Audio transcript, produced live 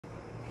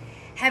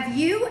Have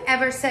you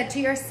ever said to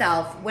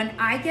yourself, when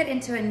I get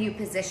into a new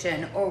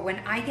position, or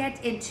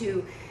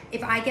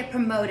if I get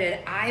promoted,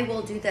 I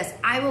will do this,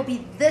 I will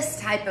be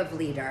this type of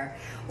leader?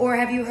 Or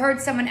have you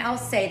heard someone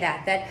else say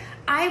that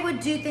I would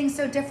do things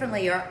so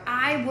differently, or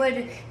I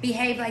would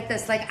behave like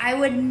this, like I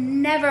would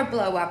never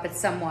blow up at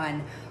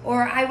someone,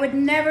 or I would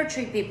never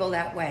treat people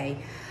that way?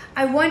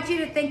 I want you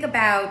to think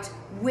about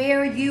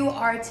where you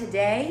are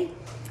today.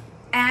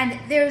 And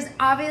there's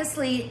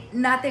obviously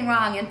nothing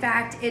wrong. In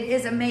fact, it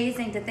is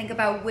amazing to think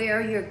about where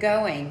you're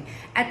going.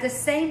 At the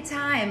same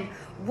time,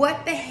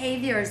 what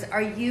behaviors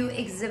are you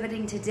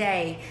exhibiting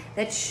today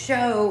that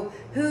show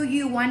who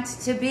you want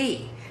to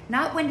be?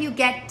 Not when you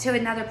get to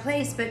another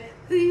place, but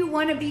who you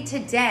want to be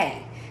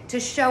today,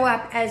 to show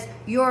up as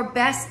your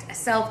best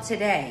self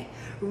today.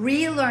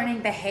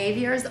 Relearning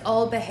behaviors,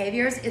 old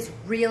behaviors, is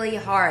really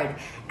hard,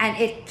 and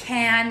it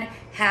can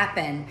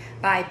happen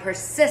by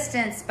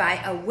persistence, by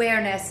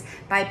awareness,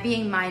 by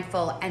being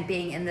mindful and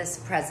being in this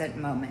present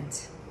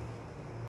moment.